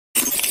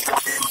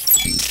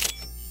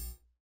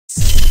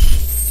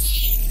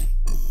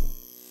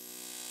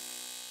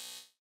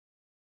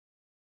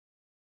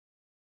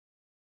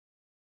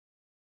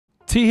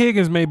T.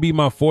 Higgins may be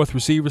my fourth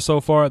receiver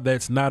so far.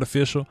 That's not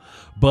official,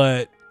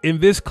 but in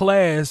this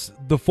class,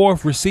 the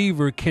fourth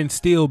receiver can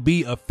still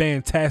be a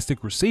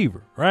fantastic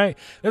receiver, right?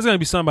 There's going to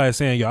be somebody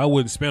saying, yo, I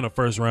wouldn't spend a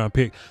first round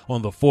pick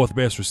on the fourth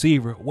best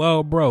receiver.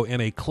 Well, bro,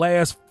 in a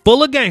class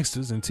full of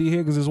gangsters, and T.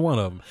 Higgins is one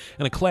of them,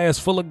 in a class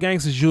full of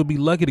gangsters, you'll be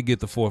lucky to get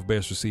the fourth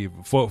best receiver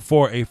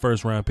for a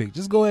first round pick.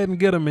 Just go ahead and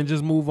get him and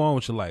just move on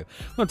with your life.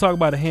 I'm going to talk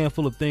about a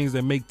handful of things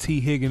that make T.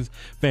 Higgins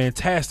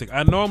fantastic.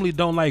 I normally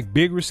don't like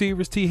big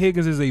receivers. T.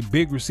 Higgins is a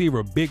big receiver,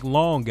 a big,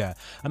 long guy.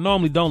 I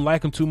normally don't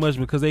like him too much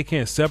because they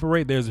can't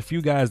separate. There's a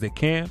few guys that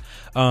can,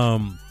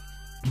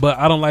 but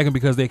I don't like them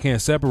because they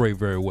can't separate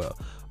very well,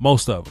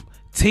 most of them.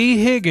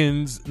 T.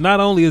 Higgins not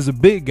only is a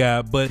big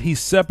guy, but he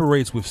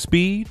separates with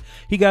speed.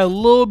 He got a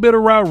little bit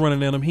of route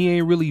running in him. He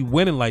ain't really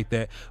winning like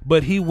that,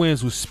 but he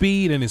wins with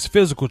speed and his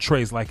physical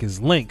traits like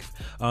his length,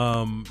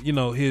 you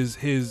know,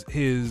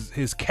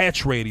 his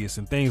catch radius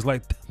and things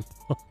like that.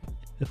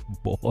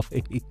 Boy,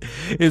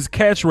 his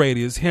catch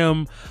radius,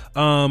 him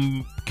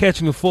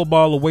catching the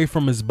football away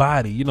from his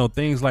body, you know,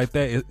 things like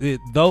that.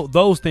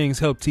 Those things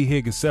help T.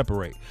 Higgins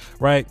separate,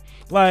 right?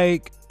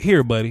 Like,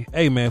 here, buddy,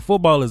 hey man,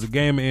 football is a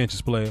game of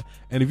inches, player,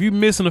 and if you're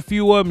missing a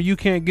few of them, you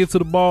can't get to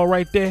the ball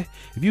right there.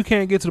 If you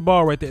can't get to the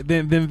ball right there,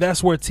 then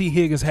that's where T.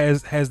 Higgins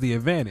has the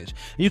advantage.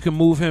 You can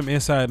move him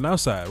inside and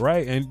outside,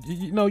 right? And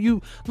you know,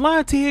 you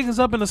line T. Higgins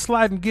up in the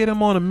slot and get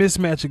him on a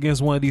mismatch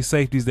against one of these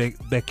safeties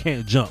that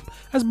can't jump.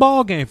 That's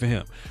ball game for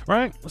him,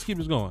 right? Let's keep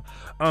this going.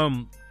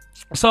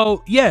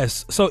 So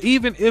yes, so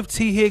even if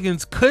T.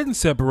 Higgins couldn't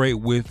separate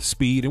with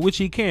speed, in which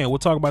he can, we'll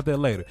talk about that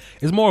later.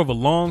 It's more of a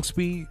long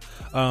speed,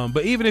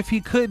 but even if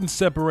he couldn't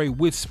separate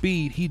with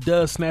speed, he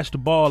does snatch the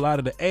ball out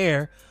of the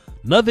air.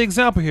 Another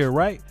example here,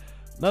 right?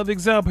 Another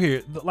example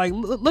here. Like,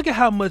 look at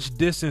how much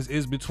distance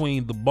is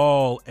between the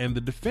ball and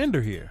the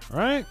defender here,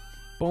 right?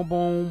 Boom,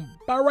 boom,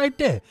 about right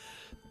there.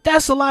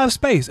 That's a lot of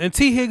space. And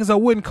T. Higgins, I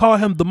wouldn't call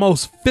him the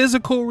most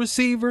physical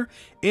receiver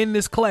in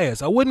this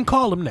class. I wouldn't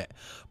call him that.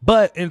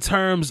 But in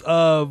terms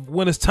of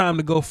when it's time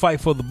to go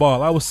fight for the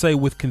ball, I would say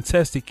with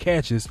contested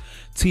catches,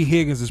 T.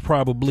 Higgins is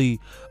probably,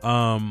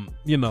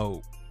 you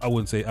know, I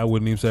wouldn't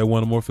even say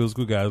one of the more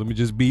physical guys. Let me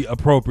just be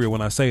appropriate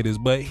when I say this.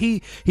 But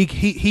he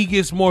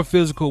gets more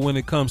physical when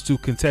it comes to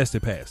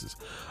contested passes.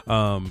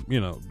 You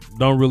know,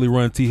 don't really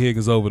run T.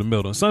 Higgins over the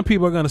middle. And some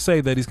people are going to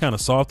say that he's kind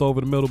of soft over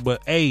the middle,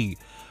 but hey,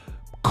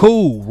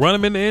 cool. Run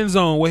him in the end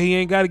zone where he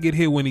ain't got to get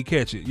hit when he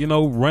catch it. You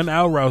know, run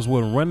out routes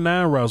with him, run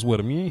 9 routes with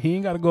him. He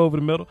ain't got to go over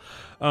the middle.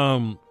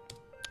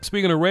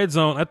 Speaking of red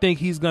zone, I think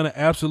he's going to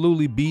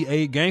absolutely be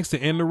a gangster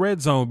in the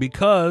red zone,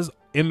 because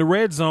in the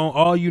red zone,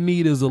 all you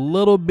need is a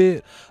little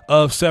bit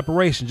of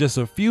separation, just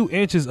a few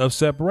inches of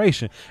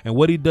separation. And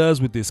what he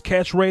does with this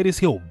catch radius,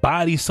 he'll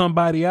body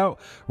somebody out,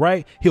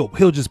 right?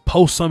 He'll just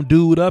post some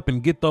dude up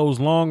and get those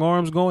long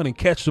arms going and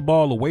catch the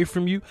ball away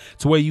from you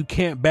to where you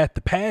can't bat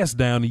the pass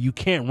down and you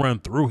can't run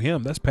through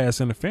him. That's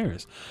pass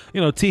interference.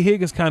 You know, T.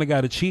 Higgins kind of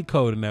got a cheat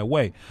code in that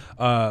way.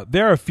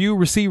 There are a few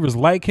receivers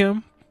like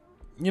him.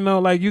 You know,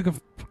 like you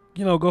can,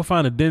 you know, go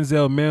find a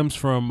Denzel Mims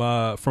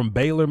from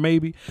Baylor,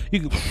 maybe.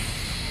 You can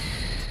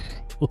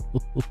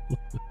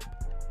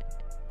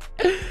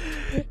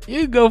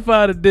you can go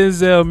find a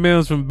Denzel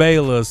Mims from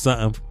Baylor or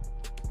something.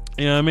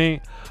 You know what I mean?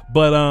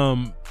 But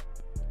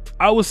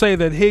I would say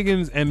that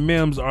Higgins and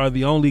Mims are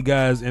the only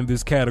guys in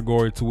this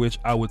category to which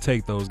I would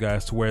take those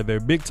guys, to where they're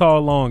big, tall,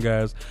 long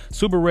guys,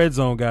 super red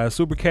zone guys,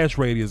 super catch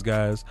radius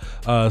guys,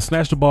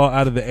 snatch the ball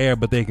out of the air,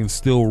 but they can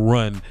still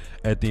run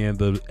at the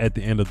end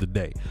of the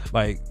day.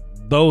 Like,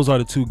 those are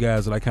the two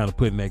guys that I kind of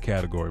put in that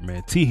category,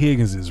 man. T.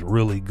 Higgins is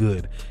really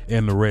good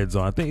in the red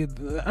zone. I think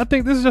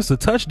this is just a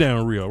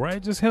touchdown reel, right?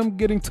 Just him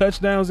getting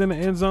touchdowns in the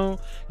end zone,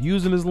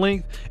 using his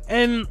length.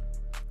 And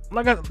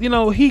like, you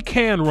know, he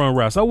can run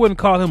routes. I wouldn't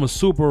call him a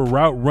super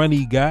route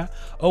runny guy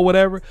or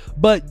whatever,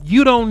 but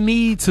you don't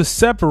need to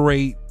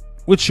separate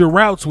with your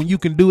routes when you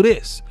can do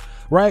this,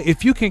 right?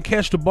 If you can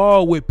catch the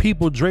ball with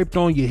people draped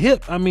on your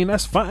hip, I mean,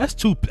 that's fine. That's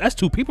two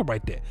people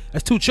right there.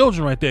 That's two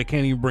children right there.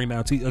 Can't even bring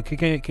down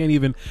can't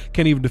even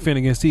defend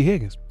against T.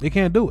 Higgins. They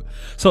can't do it.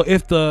 So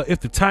if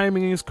the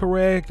timing is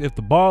correct, if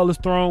the ball is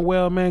thrown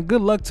well, man, good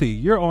luck to you.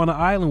 You're on an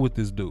island with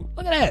this dude.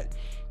 Look at that.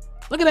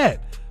 Look at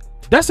that.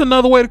 That's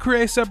another way to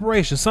create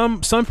separation.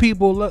 Some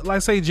people,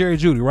 like say Jerry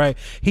Jeudy, right?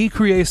 He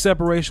creates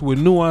separation with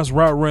nuanced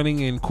route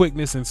running and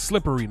quickness and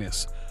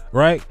slipperiness,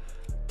 right?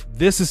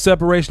 This is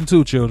separation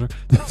too, children.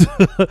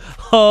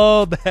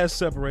 Oh, that's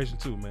separation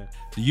too, man.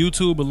 The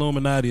YouTube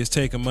Illuminati is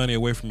taking money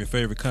away from your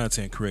favorite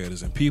content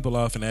creators, and people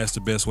often ask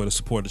the best way to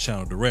support the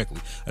channel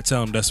directly. I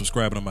tell them that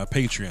subscribing to my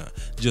Patreon.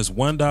 Just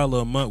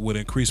 $1 a month would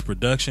increase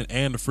production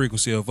and the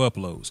frequency of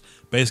uploads.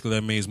 Basically,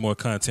 that means more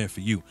content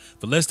for you.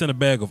 For less than a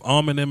bag of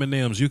almond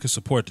M&Ms, you can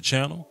support the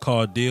channel,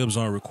 call dibs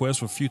on requests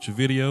for future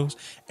videos,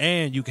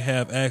 and you can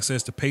have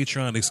access to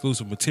Patreon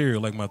exclusive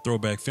material like my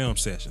throwback film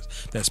sessions.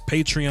 That's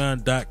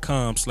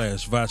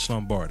patreon.com/Voch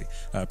Lombardi.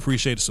 I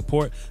appreciate the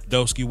support.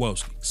 Doski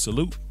Woski.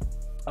 Salute.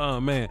 Oh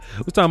man,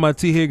 we was talking about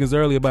T. Higgins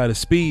earlier about his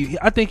speed.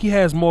 I think he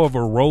has more of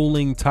a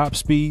rolling top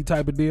speed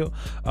type of deal.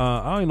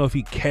 I don't know if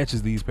he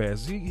catches these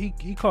passes.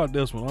 He caught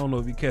this one. I don't know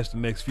if he catch the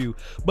next few,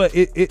 but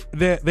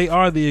they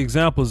are the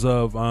examples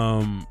of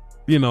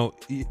you know,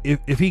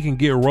 if he can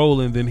get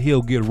rolling, then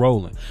he'll get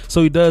rolling.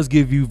 So he does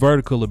give you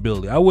vertical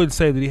ability. I wouldn't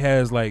say that he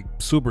has like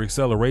super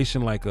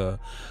acceleration like a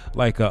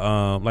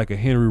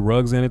Henry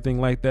Ruggs or anything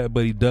like that,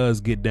 but he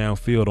does get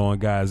downfield on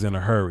guys in a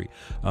hurry.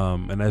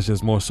 And that's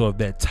just more so of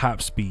that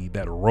top speed,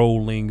 that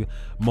rolling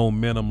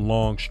momentum,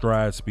 long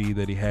stride speed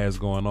that he has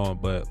going on.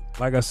 But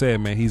like I said,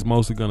 man, he's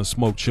mostly gonna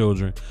smoke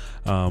children,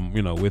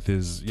 you know, with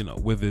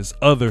his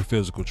other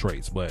physical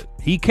traits. But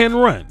he can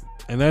run.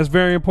 And that's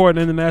very important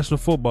in the National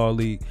Football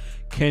League.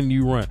 Can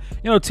you run?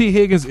 You know, T.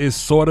 Higgins is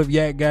sort of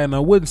yak guy, and I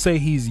wouldn't say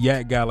he's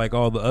yak guy like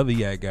all the other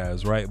yak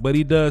guys, right? But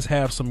he does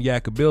have some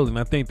yak ability, and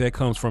I think that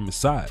comes from his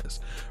size,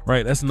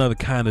 right? That's another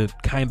kind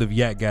of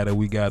yak guy that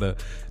we gotta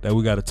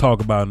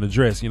talk about and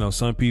address. You know,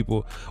 some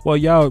people, well,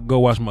 y'all go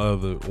watch my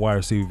other wide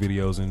receiver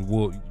videos, and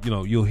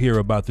you'll hear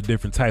about the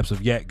different types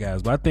of yak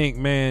guys. But I think,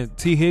 man,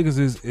 T. Higgins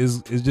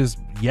is just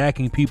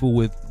yakking people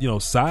with, you know,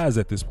 size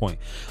at this point.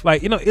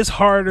 Like, you know, it's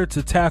harder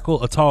to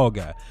tackle a tall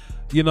guy.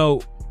 You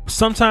know,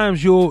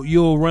 sometimes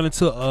you'll run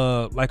into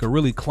like a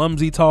really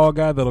clumsy tall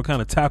guy that'll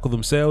kind of tackle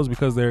themselves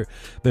because they're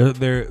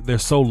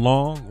so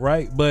long,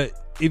 right? But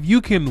if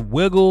you can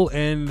wiggle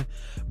and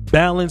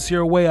balance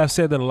your way, I've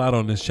said that a lot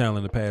on this channel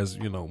in the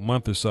past, you know,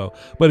 month or so.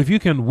 But if you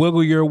can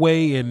wiggle your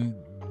way and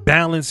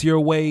balance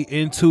your way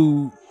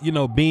into, you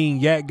know,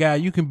 being yak guy,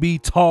 you can be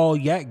tall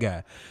yak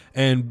guy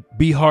and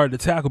be hard to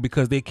tackle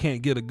because they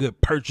can't get a good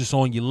purchase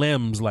on your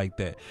limbs like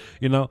that,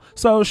 you know.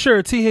 So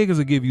sure, T. Higgins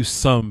will give you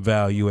some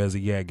value as a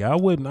yak guy. I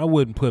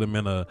wouldn't put him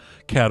in a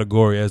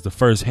category as the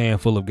first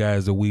handful of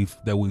guys that we've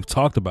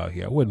talked about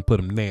here. I wouldn't put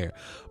him there.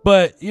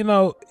 But, you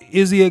know,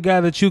 is he a guy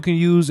that you can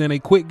use in a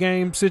quick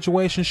game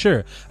situation?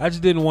 Sure. I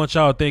just didn't want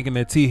y'all thinking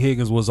that T.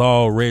 Higgins was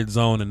all red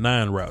zone and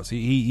 9 routes.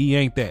 He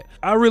ain't that.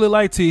 I really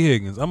like T.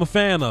 Higgins. I'm a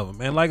fan of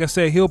him. And like I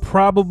said, he'll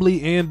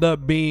probably end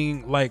up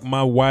being like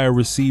my wide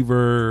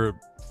receiver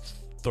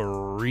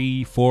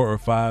 3, 4, or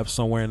 5,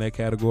 somewhere in that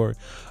category.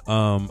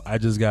 I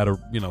just gotta,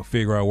 you know,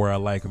 figure out where I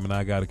like him, and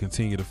I gotta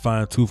continue to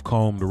fine tooth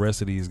comb the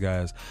rest of these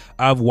guys.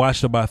 I've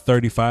watched about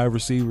 35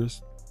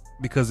 receivers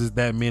because it's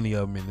that many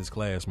of them in this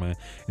class, man.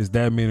 It's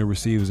that many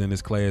receivers in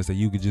this class that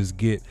you could just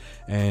get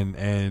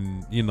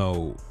and you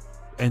know,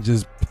 and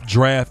just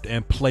draft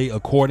and play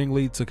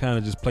accordingly to kind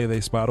of just play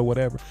their spot or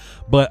whatever.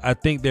 But I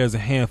think there's a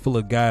handful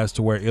of guys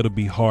to where it'll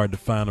be hard to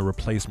find a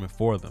replacement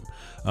for them.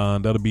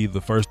 That'll be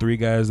the first 3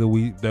 guys that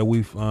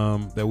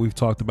we've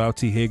talked about.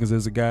 T. Higgins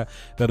is a guy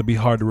that'll be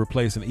hard to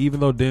replace, and even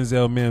though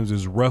Denzel Mims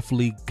is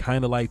roughly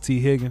kind of like T.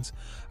 Higgins,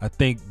 I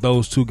think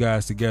those 2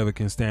 guys together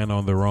can stand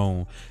on their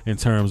own in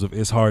terms of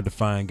it's hard to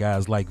find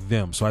guys like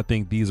them. So I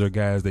think these are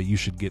guys that you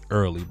should get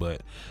early,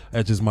 but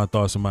that's just my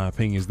thoughts and my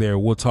opinions there.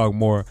 We'll talk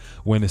more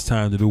when it's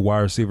time to do wide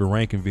receiver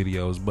ranking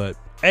videos. But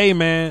hey,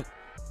 man,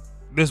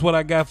 this is what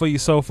I got for you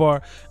so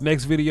far.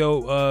 Next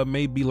video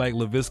may be like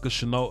LaVisca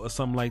Chenault or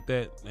something like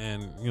that.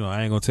 And, you know,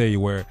 I ain't going to tell you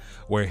where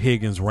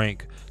Higgins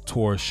rank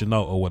towards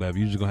Chenault or whatever.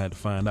 You're just going to have to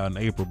find out in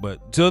April.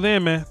 But till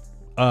then, man,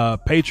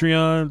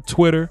 Patreon,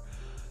 Twitter,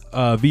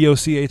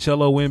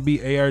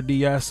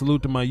 VOCHLOMBARDI.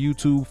 Salute to my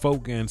YouTube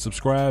folk, and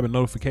subscribe and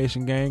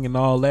notification gang and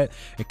all that,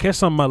 and catch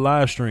some of my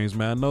live streams,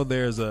 man. I know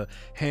there's a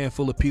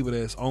handful of people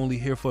that's only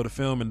here for the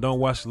film and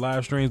don't watch the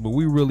live streams, but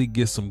we really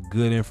get some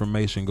good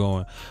information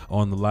going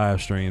on the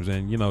live streams.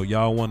 And, you know,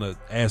 y'all want to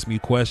ask me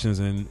questions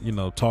and, you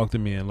know, talk to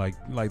me, and like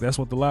that's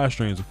what the live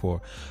streams are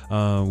for.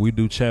 We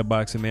do chat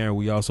box in there, and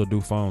we also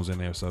do phones in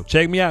there. So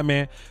check me out,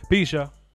 man. Peace, y'all.